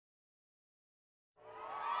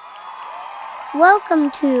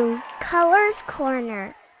Welcome to Colors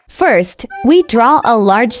Corner. First, we draw a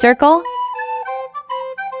large circle.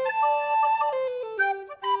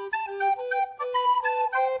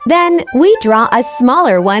 Then, we draw a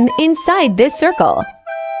smaller one inside this circle.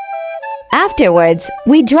 Afterwards,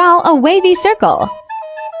 we draw a wavy circle.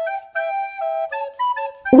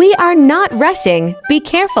 We are not rushing. Be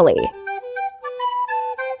carefully.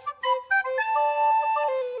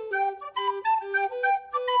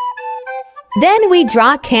 Then we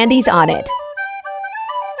draw candies on it.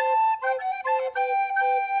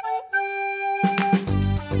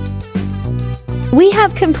 We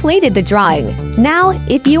have completed the drawing. Now,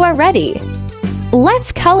 if you are ready,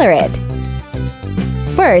 let's color it.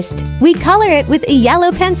 First, we color it with a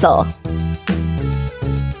yellow pencil.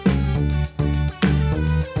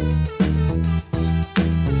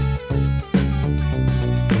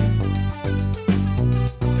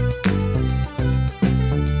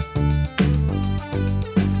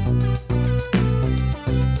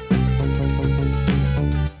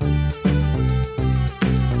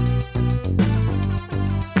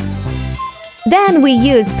 Then we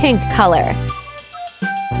use pink color.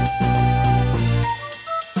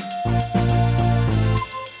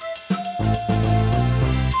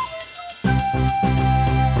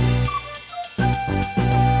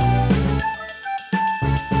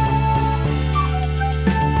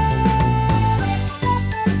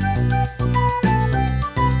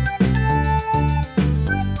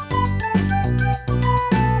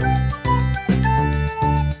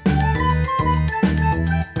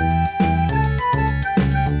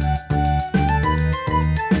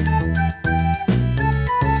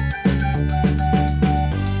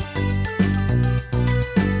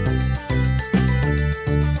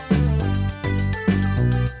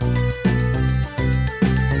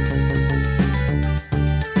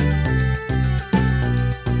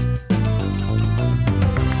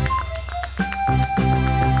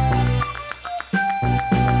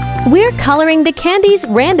 We're coloring the candies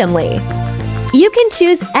randomly. You can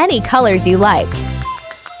choose any colors you like.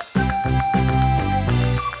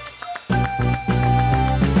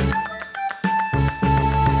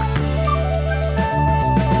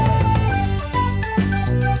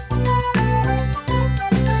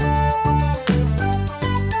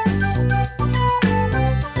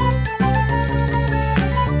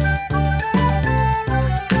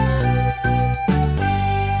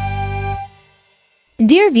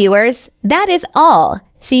 Dear viewers, that is all.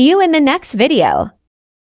 See you in the next video.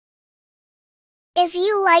 If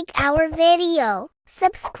you like our video,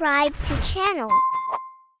 subscribe to channel.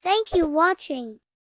 Thank you watching.